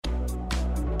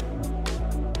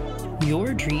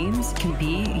Your dreams can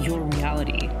be your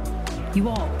reality. You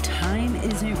all, time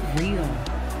isn't real.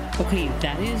 Okay,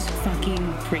 that is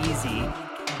fucking crazy.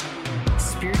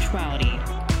 Spirituality,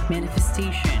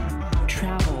 manifestation,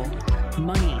 travel,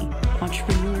 money,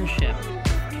 entrepreneurship.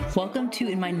 Welcome to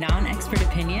In My Non-Expert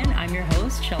Opinion. I'm your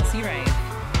host, Chelsea Wright.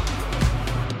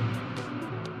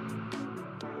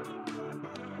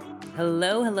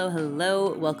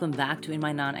 Hello. Welcome back to In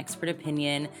My Non-Expert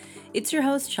Opinion. It's your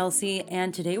host, Chelsea,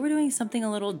 and today we're doing something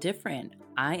a little different.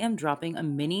 I am dropping a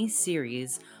mini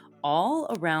series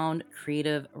all around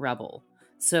Creative Rebel.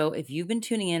 So if you've been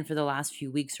tuning in for the last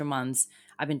few weeks or months,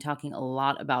 I've been talking a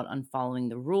lot about unfollowing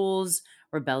the rules,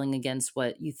 rebelling against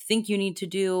what you think you need to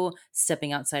do,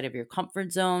 stepping outside of your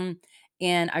comfort zone.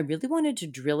 And I really wanted to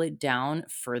drill it down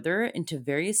further into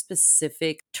very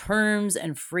specific terms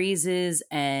and phrases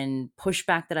and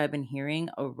pushback that I've been hearing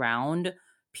around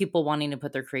people wanting to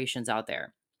put their creations out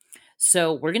there.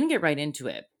 So we're going to get right into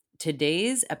it.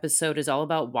 Today's episode is all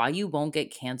about why you won't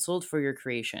get canceled for your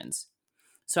creations.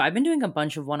 So I've been doing a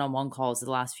bunch of one-on-one calls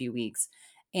the last few weeks,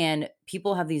 and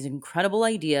people have these incredible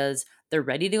ideas. They're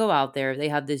ready to go out there. They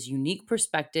have this unique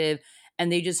perspective, and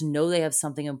they just know they have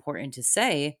something important to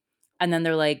say. And then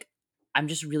they're like, I'm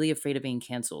just really afraid of being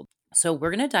canceled. So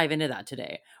we're going to dive into that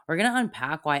today. We're going to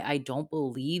unpack why I don't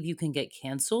believe you can get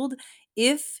canceled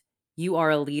if you are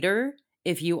a leader,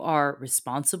 if you are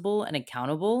responsible and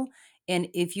accountable, and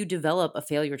if you develop a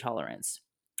failure tolerance.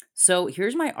 So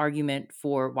here's my argument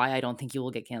for why I don't think you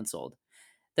will get canceled.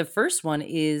 The first one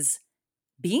is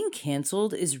being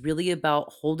canceled is really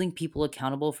about holding people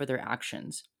accountable for their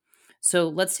actions. So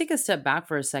let's take a step back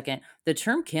for a second. The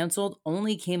term canceled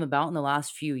only came about in the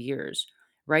last few years,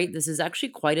 right? This is actually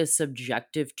quite a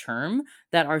subjective term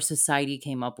that our society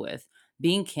came up with.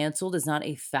 Being canceled is not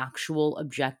a factual,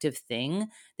 objective thing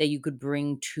that you could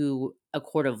bring to a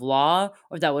court of law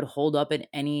or that would hold up in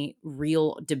any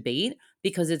real debate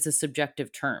because it's a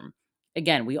subjective term.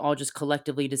 Again, we all just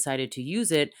collectively decided to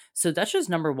use it. So that's just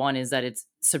number one, is that it's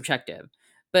subjective.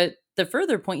 But the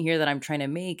further point here that I'm trying to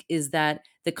make is that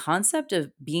the concept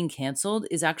of being canceled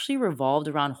is actually revolved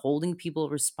around holding people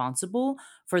responsible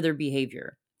for their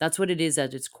behavior. That's what it is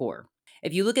at its core.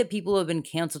 If you look at people who have been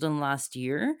canceled in the last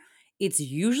year, it's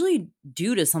usually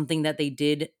due to something that they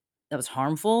did that was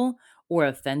harmful or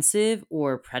offensive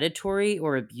or predatory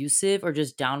or abusive or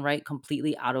just downright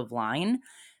completely out of line.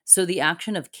 So the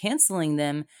action of canceling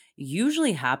them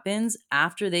usually happens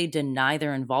after they deny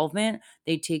their involvement,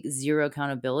 they take zero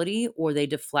accountability, or they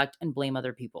deflect and blame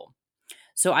other people.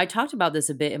 So I talked about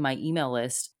this a bit in my email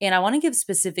list, and I want to give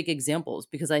specific examples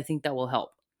because I think that will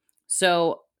help.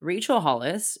 So Rachel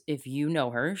Hollis, if you know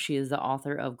her, she is the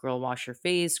author of Girl Wash Your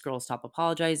Face, Girl Stop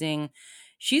Apologizing.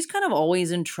 She's kind of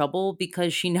always in trouble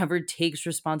because she never takes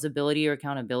responsibility or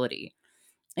accountability.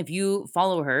 If you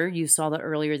follow her, you saw that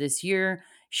earlier this year,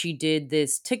 she did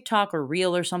this TikTok or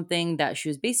reel or something that she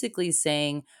was basically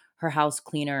saying her house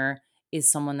cleaner is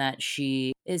someone that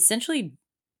she essentially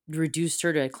reduced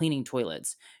her to cleaning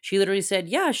toilets. She literally said,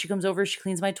 yeah, she comes over, she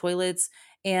cleans my toilets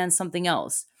and something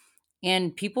else.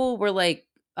 And people were like,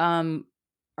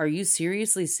 are you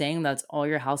seriously saying that's all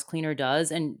your house cleaner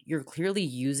does? And you're clearly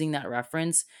using that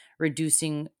reference,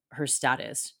 reducing her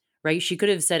status, right? She could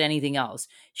have said anything else.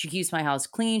 She keeps my house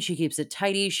clean. She keeps it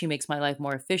tidy. She makes my life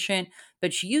more efficient.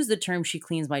 But she used the term, she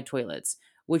cleans my toilets,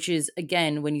 which is,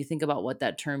 again, when you think about what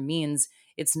that term means,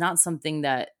 it's not something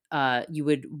that you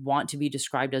would want to be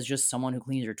described as just someone who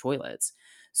cleans your toilets.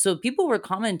 So people were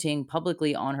commenting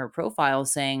publicly on her profile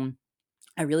saying,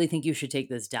 I really think you should take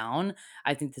this down.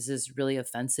 I think this is really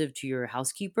offensive to your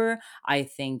housekeeper. I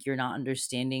think you're not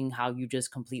understanding how you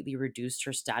just completely reduced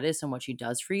her status and what she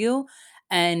does for you.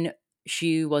 And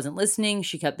she wasn't listening.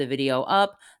 She kept the video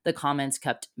up. The comments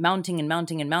kept mounting and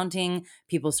mounting and mounting.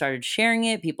 People started sharing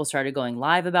it. People started going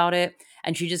live about it.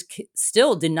 And she just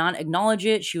still did not acknowledge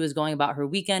it. She was going about her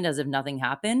weekend as if nothing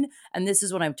happened. And this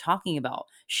is what I'm talking about.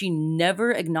 She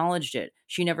never acknowledged it.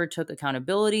 She never took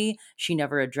accountability. She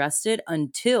never addressed it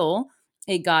until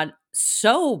it got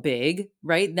so big,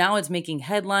 right? Now it's making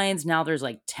headlines. Now there's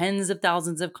like tens of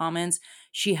thousands of comments.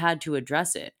 She had to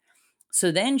address it.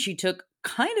 So then she took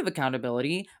kind of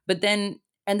accountability, but then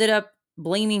ended up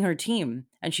blaming her team.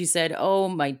 And she said, oh,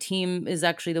 my team is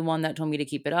actually the one that told me to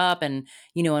keep it up. And,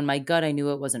 in my gut, I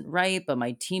knew it wasn't right, but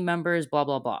my team members, blah,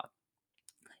 blah, blah.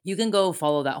 You can go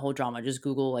follow that whole drama. Just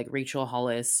Google like Rachel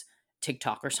Hollis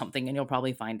TikTok or something, and you'll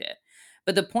probably find it.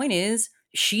 But the point is,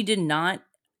 she did not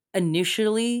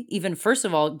initially, even first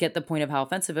of all, get the point of how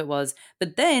offensive it was,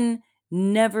 but then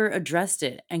never addressed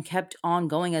it and kept on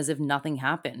going as if nothing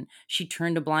happened. She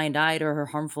turned a blind eye to her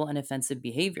harmful and offensive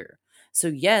behavior. So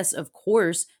yes, of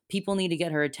course, people need to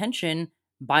get her attention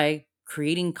by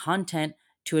creating content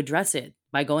to address it,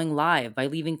 by going live, by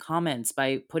leaving comments,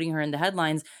 by putting her in the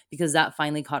headlines, because that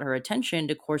finally caught her attention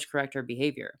to course correct her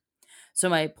behavior. So,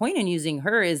 my point in using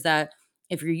her is that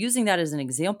if you're using that as an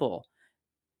example,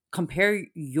 compare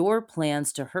your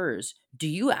plans to hers. Do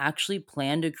you actually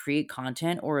plan to create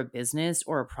content or a business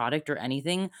or a product or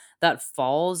anything that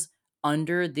falls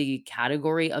under the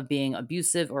category of being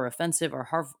abusive or offensive or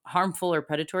harmful or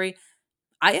predatory?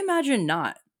 I imagine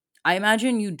not. I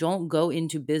imagine you don't go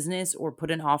into business or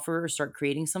put an offer or start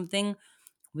creating something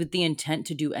with the intent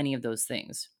to do any of those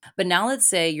things. But now let's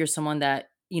say you're someone that,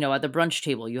 at the brunch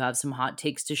table, you have some hot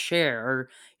takes to share, or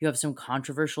you have some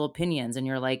controversial opinions, and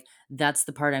you're like, that's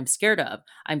the part I'm scared of.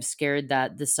 I'm scared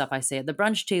that the stuff I say at the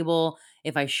brunch table,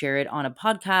 if I share it on a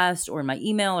podcast or in my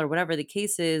email or whatever the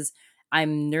case is,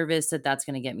 I'm nervous that that's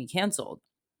going to get me canceled.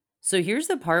 So here's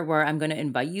the part where I'm going to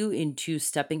invite you into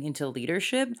stepping into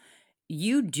leadership.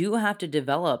 You do have to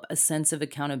develop a sense of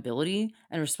accountability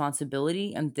and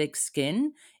responsibility and thick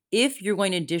skin if you're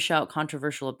going to dish out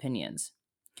controversial opinions.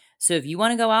 So if you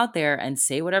want to go out there and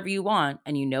say whatever you want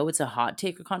and you know it's a hot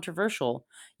take or controversial,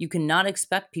 you cannot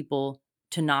expect people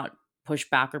to not push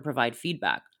back or provide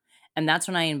feedback. And that's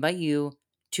when I invite you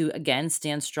to again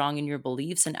stand strong in your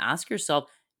beliefs and ask yourself,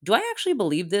 do I actually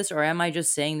believe this, or am I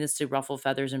just saying this to ruffle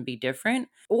feathers and be different?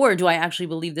 Or do I actually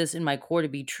believe this in my core to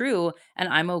be true and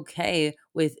I'm okay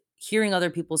with hearing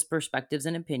other people's perspectives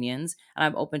and opinions and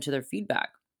I'm open to their feedback?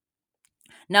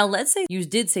 Now, let's say you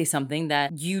did say something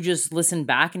that you just listened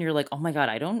back and you're like, oh my God,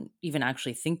 I don't even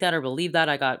actually think that or believe that.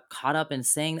 I got caught up in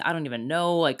saying, I don't even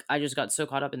know. Like, I just got so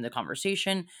caught up in the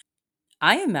conversation.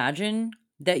 I imagine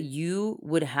that you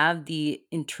would have the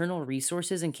internal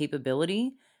resources and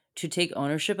capability to take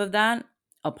ownership of that,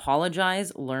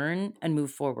 apologize, learn, and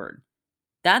move forward.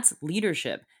 That's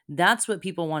leadership. That's what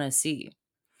people want to see.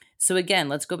 So, again,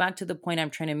 let's go back to the point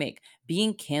I'm trying to make.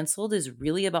 Being canceled is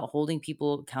really about holding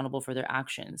people accountable for their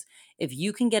actions. If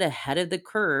you can get ahead of the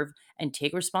curve and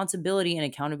take responsibility and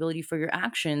accountability for your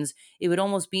actions, it would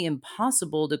almost be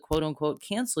impossible to quote unquote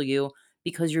cancel you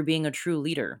because you're being a true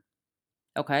leader.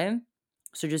 Okay?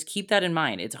 So just keep that in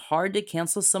mind. It's hard to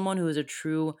cancel someone who is a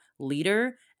true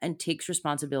leader and takes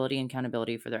responsibility and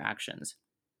accountability for their actions.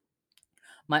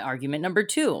 My argument number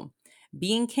two: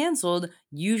 being canceled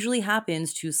usually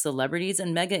happens to celebrities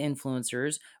and mega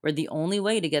influencers, where the only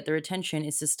way to get their attention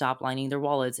is to stop lining their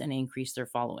wallets and increase their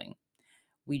following.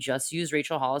 We just used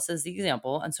Rachel Hollis as the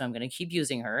example, and so I'm going to keep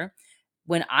using her.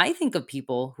 When I think of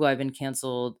people who have been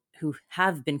canceled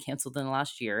in the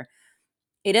last year,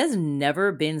 it has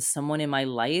never been someone in my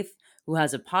life who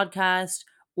has a podcast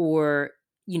or,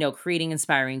 creating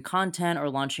inspiring content or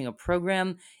launching a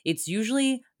program. It's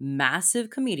usually massive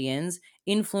comedians,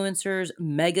 influencers,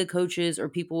 mega coaches, or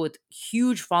people with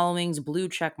huge followings, blue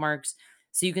check marks.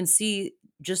 So you can see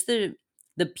just the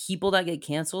people that get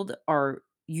canceled are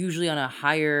usually on a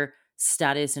higher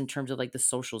status in terms of like the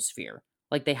social sphere.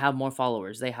 Like they have more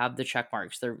followers, they have the check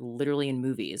marks, they're literally in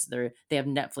movies, they have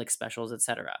Netflix specials,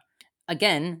 etc.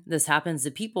 Again, this happens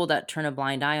to people that turn a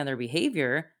blind eye on their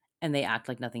behavior and they act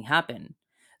like nothing happened.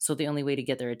 So the only way to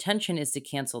get their attention is to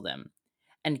cancel them.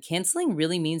 And canceling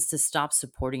really means to stop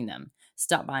supporting them,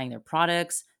 stop buying their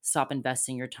products, stop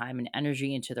investing your time and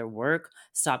energy into their work,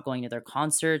 stop going to their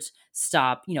concerts,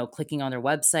 stop, clicking on their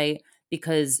website,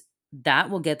 because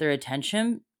that will get their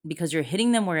attention because you're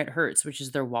hitting them where it hurts, which is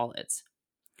their wallets.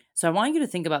 So I want you to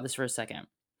think about this for a second.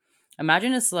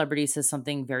 Imagine a celebrity says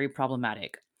something very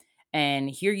problematic, and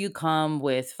here you come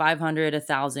with 500,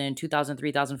 1,000, 2,000,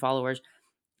 3,000 followers,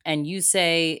 and you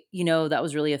say, that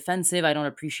was really offensive. I don't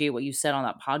appreciate what you said on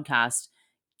that podcast.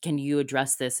 Can you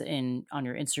address this on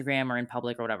your Instagram or in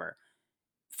public or whatever?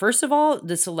 First of all,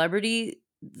 the celebrity's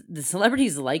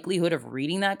likelihood of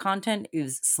reading that content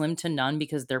is slim to none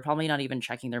because they're probably not even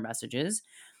checking their messages.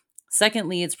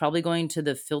 Secondly, it's probably going to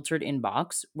the filtered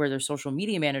inbox where their social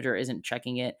media manager isn't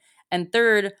checking it. And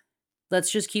third,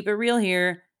 let's just keep it real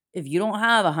here. If you don't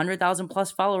have 100,000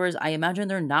 plus followers, I imagine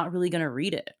they're not really going to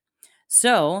read it.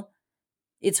 So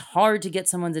it's hard to get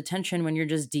someone's attention when you're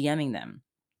just DMing them.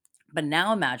 But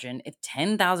now imagine if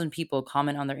 10,000 people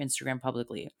comment on their Instagram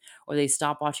publicly, or they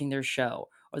stop watching their show,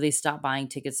 or they stop buying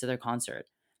tickets to their concert.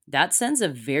 That sends a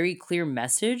very clear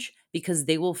message because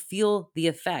they will feel the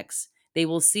effects. They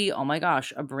will see, oh my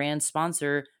gosh, a brand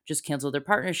sponsor just canceled their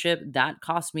partnership. That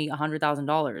cost me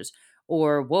 $100,000.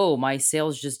 Or, whoa, my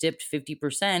sales just dipped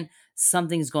 50%.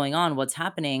 Something's going on. What's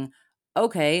happening?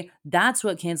 Okay, that's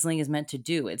what canceling is meant to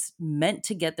do. It's meant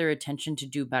to get their attention to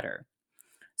do better.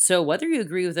 So whether you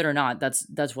agree with it or not,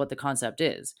 that's what the concept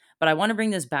is. But I want to bring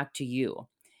this back to you.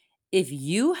 If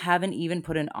you haven't even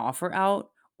put an offer out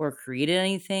or created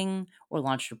anything or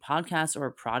launched a podcast or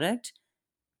a product,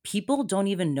 people don't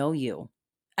even know you.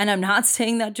 And I'm not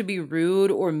saying that to be rude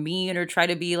or mean or try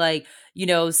to be like,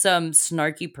 some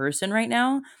snarky person right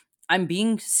now. I'm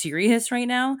being serious right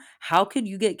now. How could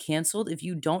you get canceled if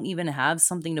you don't even have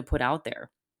something to put out there?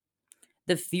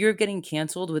 The fear of getting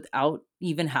canceled without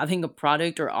even having a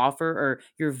product or offer or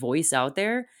your voice out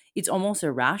there, it's almost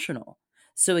irrational.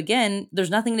 So again, there's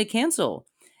nothing to cancel.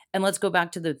 And let's go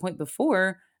back to the point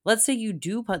before. Let's say you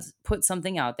do put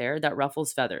something out there that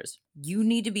ruffles feathers. You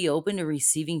need to be open to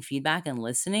receiving feedback and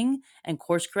listening and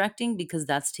course correcting because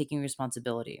that's taking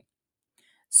responsibility.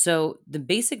 So, the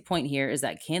basic point here is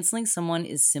that canceling someone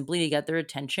is simply to get their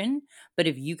attention. But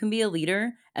if you can be a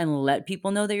leader and let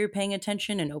people know that you're paying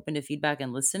attention and open to feedback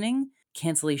and listening,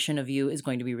 cancellation of you is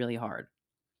going to be really hard.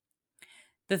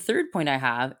 The third point I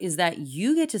have is that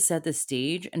you get to set the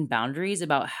stage and boundaries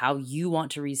about how you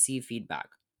want to receive feedback.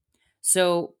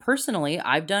 So, personally,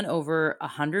 I've done over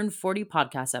 140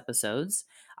 podcast episodes.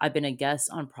 I've been a guest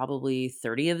on probably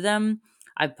 30 of them.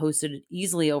 I've posted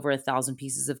easily over 1,000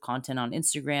 pieces of content on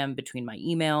Instagram between my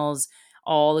emails,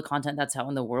 all the content that's out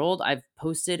in the world. I've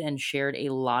posted and shared a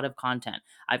lot of content.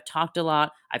 I've talked a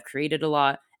lot, I've created a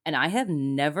lot, and I have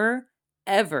never,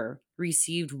 ever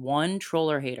received one troll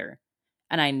or hater.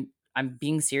 And I'm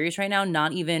being serious right now,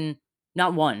 not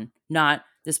one, not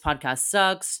this podcast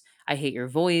sucks. I hate your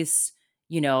voice.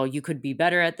 You could be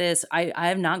better at this. I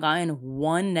have not gotten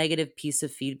one negative piece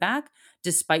of feedback,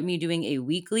 despite me doing a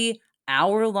weekly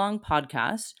hour-long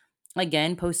podcast,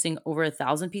 again, posting over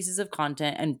 1,000 pieces of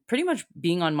content and pretty much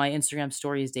being on my Instagram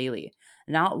stories daily.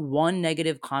 Not one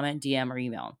negative comment, DM, or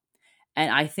email. And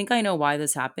I think I know why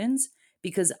this happens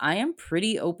because I am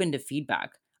pretty open to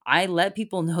feedback. I let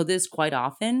people know this quite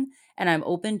often, and I'm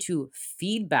open to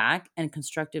feedback and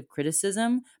constructive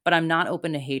criticism, but I'm not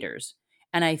open to haters.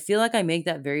 And I feel like I make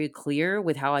that very clear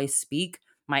with how I speak,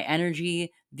 my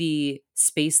energy, the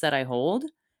space that I hold,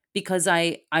 because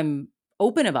I'm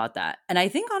open about that. And I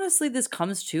think honestly, this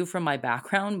comes too from my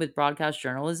background with broadcast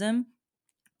journalism.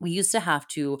 We used to have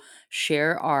to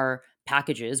share our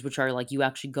packages, which are like you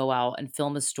actually go out and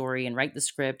film a story and write the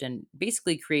script and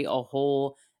basically create a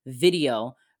whole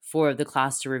video for the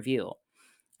class to review.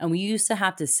 And we used to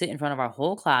have to sit in front of our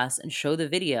whole class and show the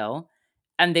video,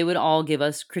 and they would all give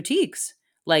us critiques.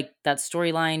 Like that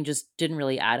storyline just didn't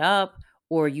really add up,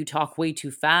 or you talk way too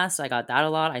fast. I got that a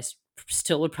lot.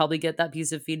 Still would probably get that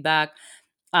piece of feedback.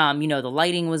 The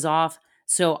lighting was off.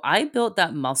 So I built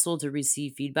that muscle to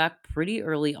receive feedback pretty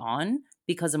early on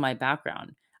because of my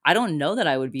background. I don't know that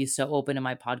I would be so open in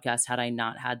my podcast had I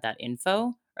not had that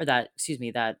info or that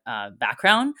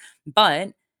background,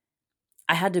 but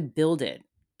I had to build it.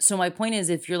 So my point is,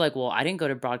 if you're like, well, I didn't go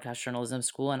to broadcast journalism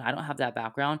school and I don't have that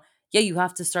background, yeah, you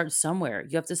have to start somewhere.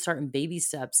 You have to start in baby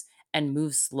steps and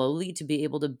move slowly to be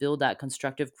able to build that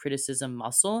constructive criticism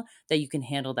muscle that you can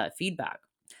handle that feedback.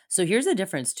 So here's the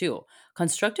difference too.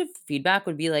 Constructive feedback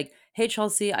would be like, hey,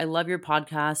 Chelsea, I love your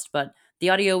podcast, but the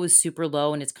audio was super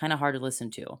low and it's kind of hard to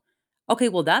listen to. Okay,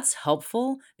 well, that's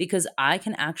helpful because I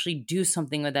can actually do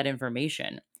something with that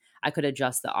information. I could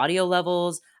adjust the audio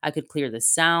levels, I could clear the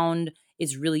sound.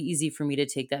 It's really easy for me to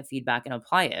take that feedback and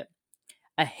apply it.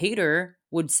 A hater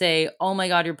would say, oh my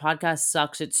God, your podcast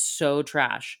sucks. It's so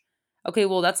trash. Okay,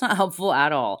 well, that's not helpful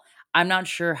at all. I'm not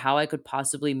sure how I could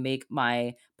possibly make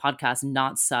my podcast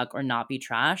not suck or not be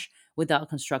trash without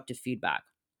constructive feedback.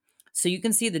 So you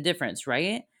can see the difference,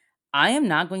 right? I am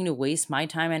not going to waste my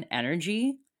time and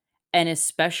energy, and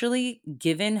especially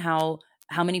given how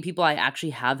many people I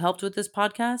actually have helped with this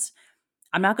podcast,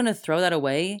 I'm not going to throw that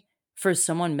away for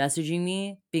someone messaging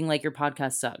me being like, your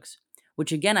podcast sucks,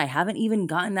 which again, I haven't even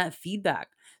gotten that feedback.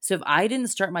 So if I didn't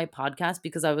start my podcast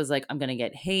because I was like, I'm going to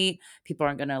get hate, people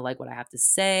aren't going to like what I have to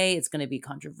say, it's going to be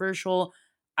controversial,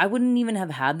 I wouldn't even have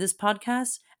had this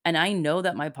podcast. And I know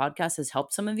that my podcast has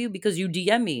helped some of you because you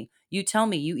DM me, you tell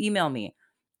me, you email me.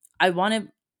 I want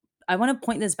to I want to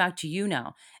point this back to you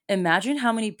now. Imagine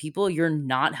how many people you're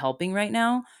not helping right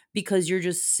now because you're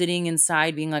just sitting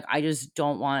inside being like, I just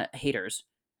don't want haters.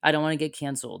 I don't want to get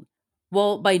canceled.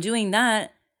 Well, by doing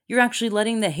that, you're actually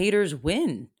letting the haters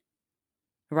win,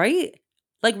 right?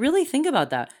 Like, really think about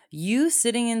that. You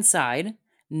sitting inside,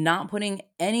 not putting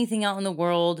anything out in the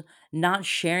world, not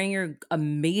sharing your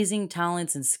amazing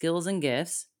talents and skills and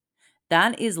gifts,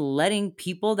 that is letting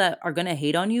people that are going to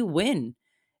hate on you win.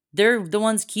 They're the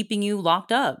ones keeping you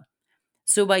locked up.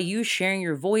 So, by you sharing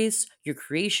your voice, your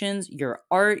creations, your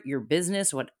art, your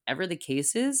business, whatever the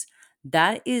case is,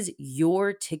 that is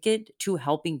your ticket to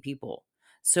helping people.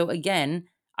 So, again,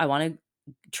 I want to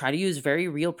try to use very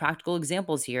real practical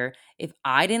examples here. If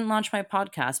I didn't launch my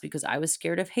podcast because I was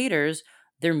scared of haters,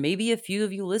 there may be a few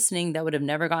of you listening that would have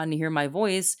never gotten to hear my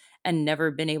voice and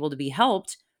never been able to be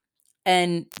helped.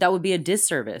 And that would be a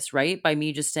disservice, right? By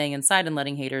me just staying inside and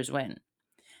letting haters win.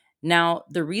 Now,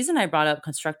 the reason I brought up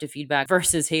constructive feedback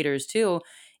versus haters too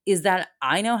is that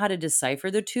I know how to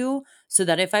decipher the two so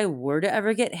that if I were to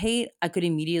ever get hate, I could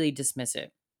immediately dismiss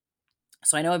it.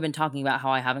 So I know I've been talking about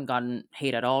how I haven't gotten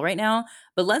hate at all right now,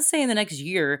 but let's say in the next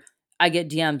year, I get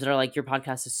DMs that are like, your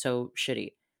podcast is so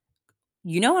shitty.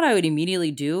 You know what I would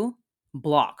immediately do?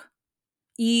 Block.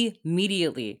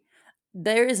 Immediately.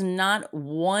 There is not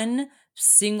one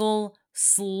single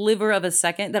sliver of a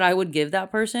second that I would give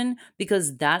that person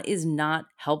because that is not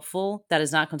helpful. That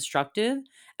is not constructive.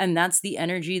 And that's the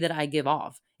energy that I give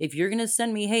off. If you're going to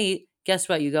send me hate, guess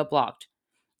what? You got blocked.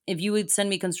 If you would send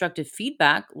me constructive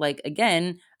feedback, like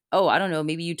again, oh, I don't know,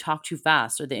 maybe you talk too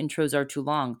fast or the intros are too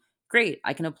long. Great.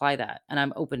 I can apply that and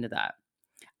I'm open to that.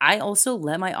 I also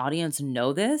let my audience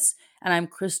know this, and I'm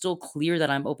crystal clear that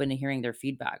I'm open to hearing their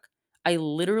feedback. I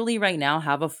literally right now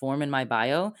have a form in my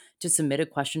bio to submit a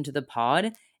question to the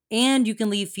pod, and you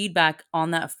can leave feedback on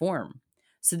that form.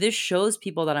 So this shows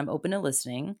people that I'm open to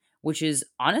listening, which is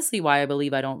honestly why I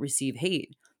believe I don't receive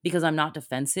hate because I'm not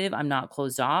defensive, I'm not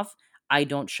closed off, I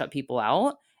don't shut people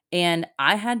out. And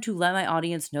I had to let my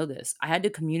audience know this. I had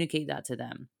to communicate that to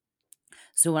them.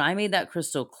 So when I made that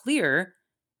crystal clear,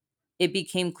 it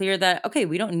became clear that, okay,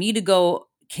 we don't need to go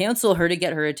cancel her to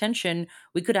get her attention.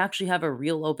 We could actually have a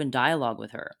real open dialogue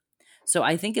with her. So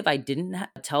I think if I didn't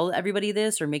tell everybody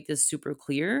this or make this super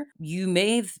clear, you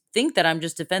may think that I'm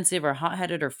just defensive or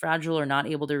hot-headed or fragile or not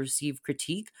able to receive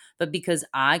critique. But because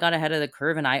I got ahead of the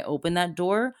curve and I opened that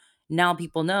door, now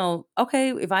people know,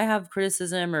 okay, if I have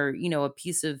criticism or, a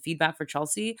piece of feedback for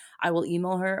Chelsea, I will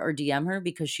email her or DM her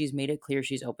because she's made it clear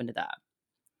she's open to that.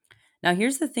 Now,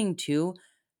 here's the thing too,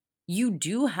 you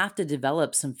do have to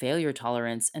develop some failure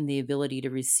tolerance and the ability to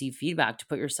receive feedback to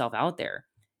put yourself out there.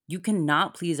 You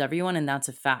cannot please everyone, and that's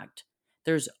a fact.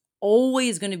 There's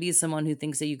always going to be someone who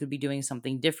thinks that you could be doing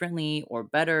something differently or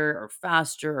better or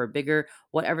faster or bigger,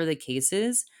 whatever the case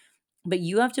is. But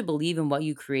you have to believe in what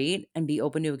you create and be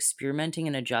open to experimenting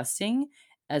and adjusting,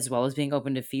 as well as being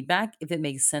open to feedback if it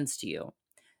makes sense to you.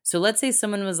 So let's say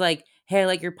someone was like, hey, I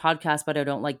like your podcast, but I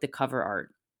don't like the cover art.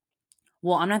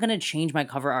 Well, I'm not going to change my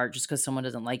cover art just because someone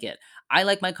doesn't like it. I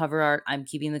like my cover art. I'm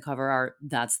keeping the cover art.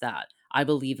 That's that. I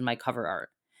believe in my cover art.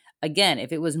 Again,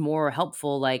 if it was more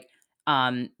helpful, like,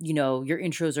 your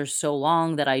intros are so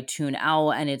long that I tune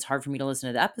out and it's hard for me to listen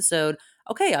to the episode.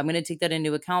 Okay, I'm going to take that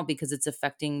into account because it's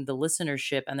affecting the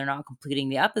listenership and they're not completing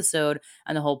the episode.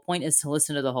 And the whole point is to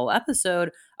listen to the whole episode.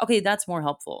 Okay, that's more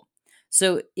helpful.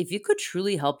 So if it could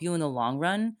truly help you in the long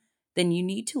run, then you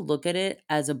need to look at it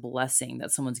as a blessing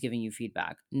that someone's giving you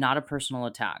feedback, not a personal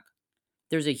attack.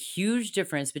 There's a huge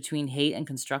difference between hate and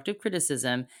constructive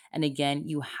criticism. And again,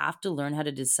 you have to learn how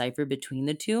to decipher between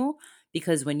the two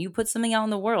because when you put something out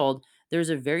in the world, there's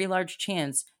a very large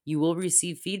chance you will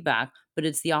receive feedback, but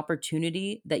it's the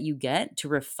opportunity that you get to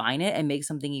refine it and make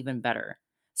something even better.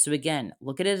 So again,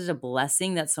 look at it as a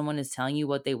blessing that someone is telling you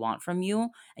what they want from you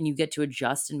and you get to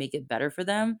adjust and make it better for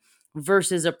them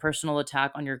versus a personal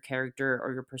attack on your character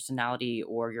or your personality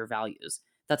or your values.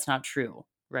 That's not true,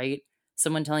 right?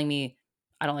 Someone telling me,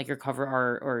 I don't like your cover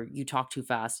art or you talk too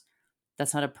fast.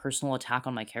 That's not a personal attack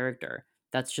on my character.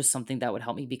 That's just something that would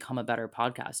help me become a better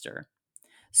podcaster.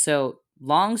 So,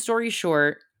 long story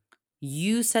short,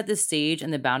 you set the stage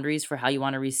and the boundaries for how you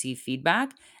want to receive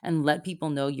feedback and let people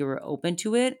know you're open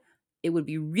to it. It would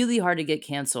be really hard to get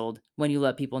canceled when you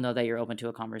let people know that you're open to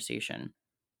a conversation.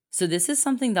 So this is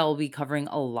something that we'll be covering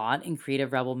a lot in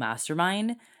Creative Rebel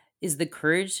Mastermind is the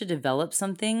courage to develop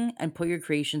something and put your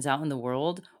creations out in the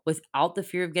world without the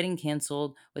fear of getting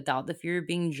canceled, without the fear of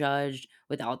being judged,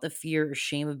 without the fear or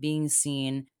shame of being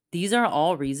seen. These are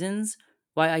all reasons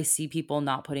why I see people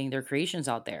not putting their creations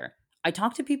out there. I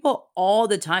talk to people all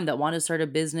the time that want to start a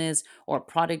business or a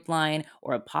product line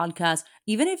or a podcast,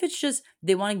 even if it's just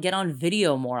they want to get on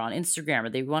video more on Instagram or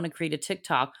they want to create a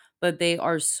TikTok, but they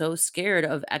are so scared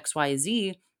of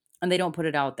XYZ and they don't put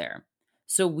it out there.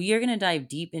 So, we are going to dive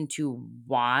deep into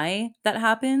why that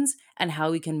happens and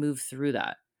how we can move through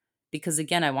that. Because,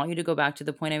 again, I want you to go back to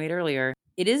the point I made earlier.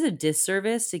 It is a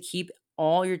disservice to keep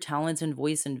all your talents and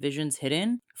voice and visions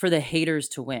hidden for the haters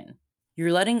to win.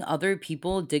 You're letting other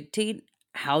people dictate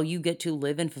how you get to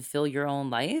live and fulfill your own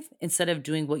life instead of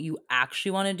doing what you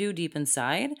actually want to do deep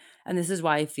inside. And this is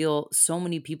why I feel so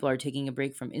many people are taking a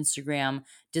break from Instagram,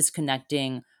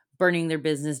 disconnecting, burning their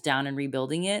business down and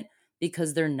rebuilding it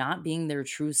because they're not being their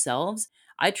true selves.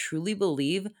 I truly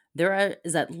believe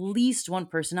is at least one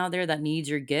person out there that needs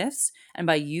your gifts. And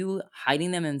by you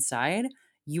hiding them inside,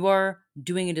 you are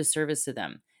doing a disservice to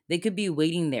them. They could be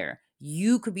waiting there.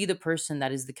 You could be the person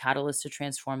that is the catalyst to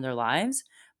transform their lives.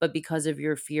 But because of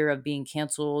your fear of being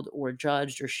canceled or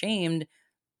judged or shamed,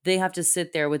 they have to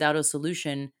sit there without a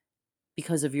solution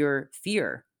because of your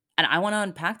fear. And I want to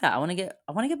unpack that. I want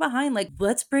to get behind, like,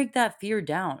 let's break that fear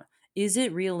down. Is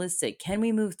it realistic? Can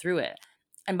we move through it?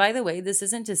 And by the way, this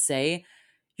isn't to say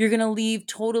you're going to leave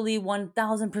totally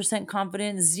 1000%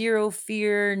 confident, zero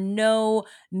fear, no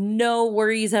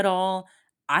worries at all.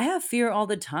 I have fear all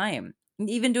the time.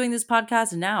 Even doing this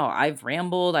podcast now, I've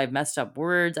rambled, I've messed up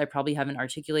words, I probably haven't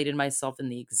articulated myself in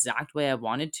the exact way I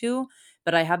wanted to,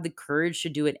 but I have the courage to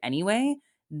do it anyway.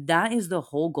 That is the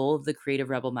whole goal of the Creative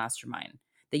Rebel Mastermind,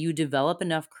 that you develop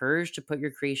enough courage to put your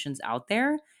creations out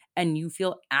there and you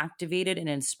feel activated and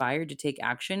inspired to take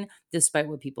action despite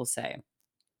what people say.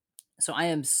 So I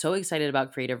am so excited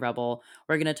about Creative Rebel.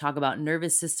 We're going to talk about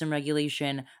nervous system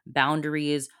regulation,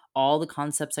 boundaries, all the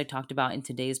concepts I talked about in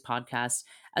today's podcast,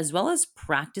 as well as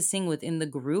practicing within the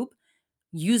group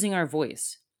using our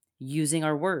voice, using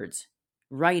our words,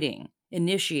 writing,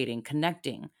 initiating,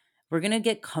 connecting. We're going to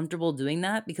get comfortable doing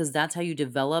that because that's how you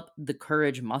develop the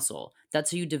courage muscle.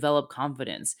 That's how you develop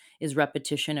confidence, is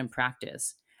repetition and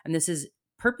practice. And this is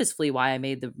purposefully why I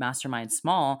made the mastermind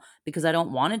small, because I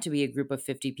don't want it to be a group of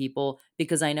 50 people,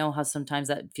 because I know how sometimes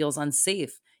that feels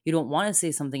unsafe. You don't want to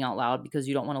say something out loud because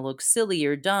you don't want to look silly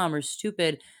or dumb or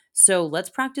stupid. So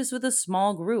let's practice with a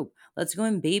small group. Let's go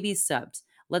in baby steps.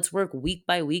 Let's work week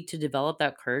by week to develop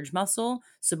that courage muscle.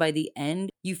 So by the end,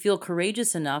 you feel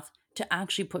courageous enough to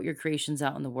actually put your creations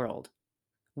out in the world.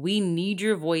 We need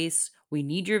your voice. We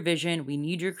need your vision. We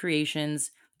need your creations.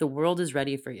 The world is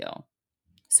ready for you.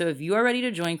 So if you are ready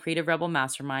to join Creative Rebel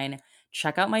Mastermind,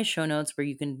 check out my show notes where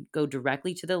you can go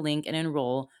directly to the link and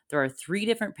enroll. There are 3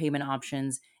 different payment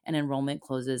options, and enrollment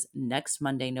closes next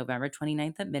Monday, November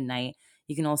 29th at midnight.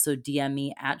 You can also DM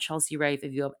me at Chelsea Rife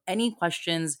if you have any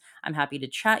questions. I'm happy to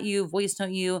chat you, voice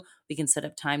note you. We can set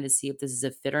up time to see if this is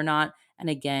a fit or not. And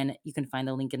again, you can find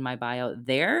the link in my bio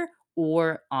there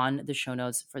or on the show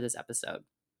notes for this episode.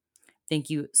 Thank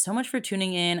you so much for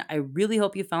tuning in. I really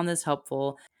hope you found this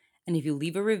helpful. And if you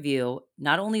leave a review,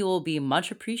 not only will it be much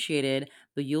appreciated,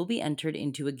 but you'll be entered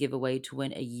into a giveaway to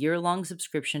win a year-long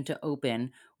subscription to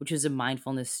Open, which is a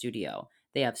mindfulness studio.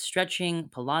 They have stretching,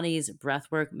 Pilates,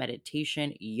 breathwork,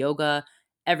 meditation, yoga,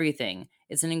 everything.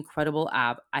 It's an incredible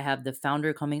app. I have the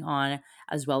founder coming on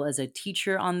as well as a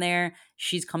teacher on there.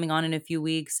 She's coming on in a few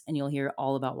weeks, and you'll hear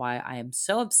all about why I am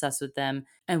so obsessed with them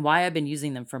and why I've been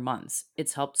using them for months.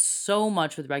 It's helped so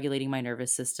much with regulating my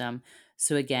nervous system.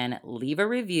 So again, leave a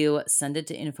review, send it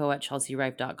to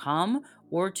info@chelsearife.com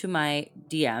or to my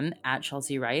DM at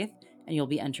Chelsea Rife, and you'll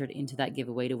be entered into that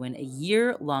giveaway to win a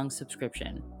year-long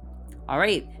subscription. All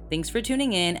right, thanks for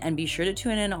tuning in, and be sure to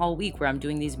tune in all week where I'm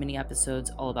doing these mini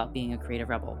episodes all about being a creative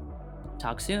rebel.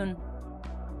 Talk soon.